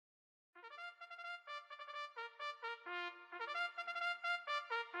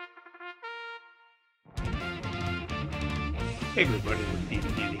Hey everybody, we're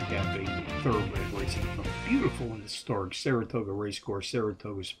Needham handicapping thoroughbred racing from beautiful and historic Saratoga Racecourse,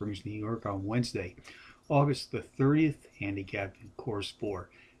 Saratoga Springs, New York on Wednesday, August the 30th, handicapping course 4,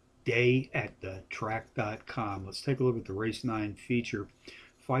 day at the track.com. Let's take a look at the race 9 feature,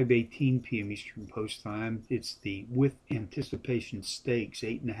 5:18 p.m. Eastern Post Time. It's the With Anticipation Stakes,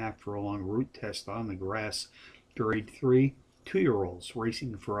 8.5 furlong route test on the grass, grade 3, 2-year-olds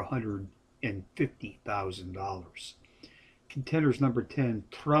racing for $150,000. Contenders: number 10,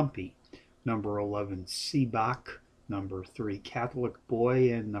 Trumpy, number 11, Seabach, number 3, Catholic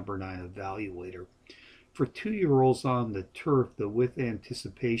Boy, and number 9, Evaluator. For 2-year-olds on the turf, the With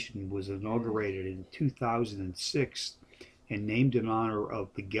Anticipation was inaugurated in 2006 and named in honor of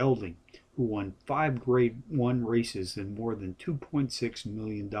the Gelding, who won 5 Grade 1 races and more than $2.6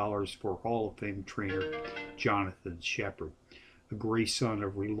 million for Hall of Fame trainer Jonathan Shepard. A gray son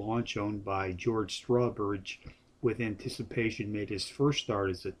of Relaunch owned by George Strawbridge, With Anticipation made his first start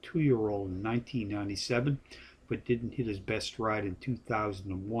as a 2-year-old in 1997, but didn't hit his best stride in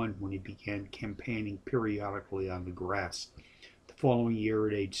 2001 when he began campaigning periodically on the grass. The following year,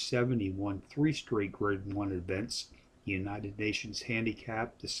 at age 7, he won 3 straight Grade 1 events: the United Nations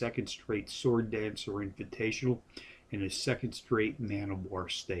Handicap, the 2nd straight Sword Dancer Invitational, and his 2nd straight Man of War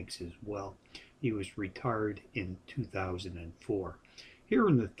Stakes as well. He was retired in 2004. Here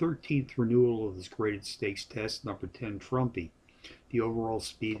in the 13th renewal of this graded stakes test, number 10, Trumpy. The overall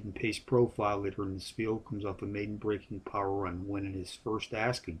speed and pace profile leader in this field comes off a maiden-breaking power run win in his first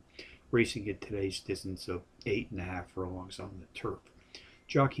asking, racing at today's distance of 8.5 furlongs on the turf.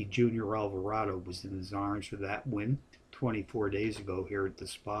 Jockey Junior Alvarado was in his arms for that win 24 days ago here at the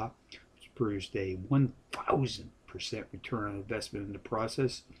Spa, which produced a 1,000% return on investment in the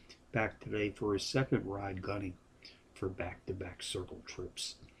process. Back today for his 2nd ride, gunning for back-to-back circle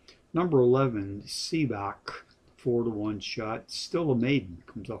trips. Number 11, Seabach, 4-1 shot, still a maiden,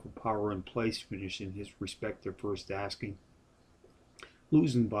 comes off a power run place finish in his respective first asking,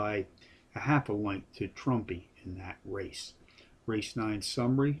 losing by a half a length to Trumpy in that race. Race 9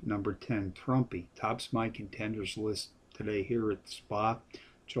 summary: number 10, Trumpy tops my contenders list today here at the Spa,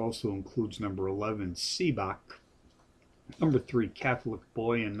 which also includes number 11, Seabach, number 3, Catholic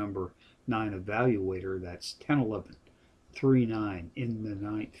Boy, and number 9, Evaluator. That's 10-11. 3-9 in the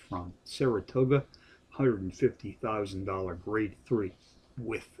 9th from Saratoga, $150,000 grade 3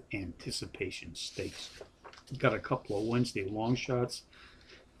 With Anticipation stakes. We've got a couple of Wednesday long shots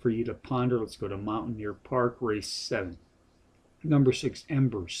for you to ponder. Let's go to Mountaineer Park, race 7. Number 6,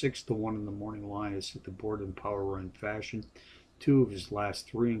 Ember, 6-1 in the morning line, has hit the board in power run fashion. 2 of his last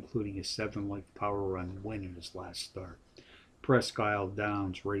 3, including a 7-length power run win in his last start. Presque Isle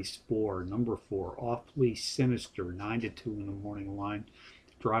Downs, race 4, number 4, Awfully Sinister, 9-2 in the morning line,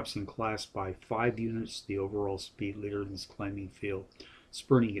 drops in class by 5 units, the overall speed leader in this claiming field.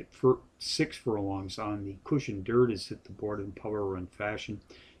 Sprinting at 6 furlongs on the cushion dirt, has hit the board in power run fashion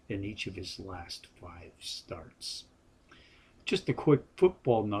in each of his last 5 starts. Just a quick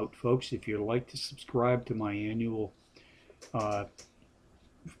football note, folks: if you'd like to subscribe to my annual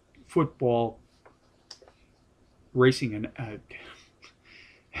football racing and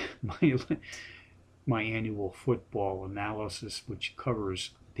my annual football analysis, which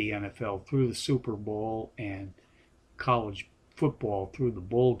covers the NFL through the Super Bowl and college football through the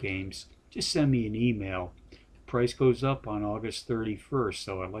bowl games, just send me an email. The price goes up on August 31st,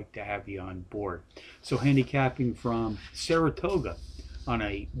 so I'd like to have you on board. So handicapping from Saratoga on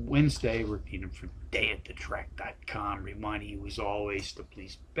a Wednesday, repeating from dayatthetrack.com, reminding you as always to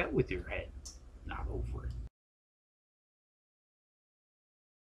please bet with your head, not over it.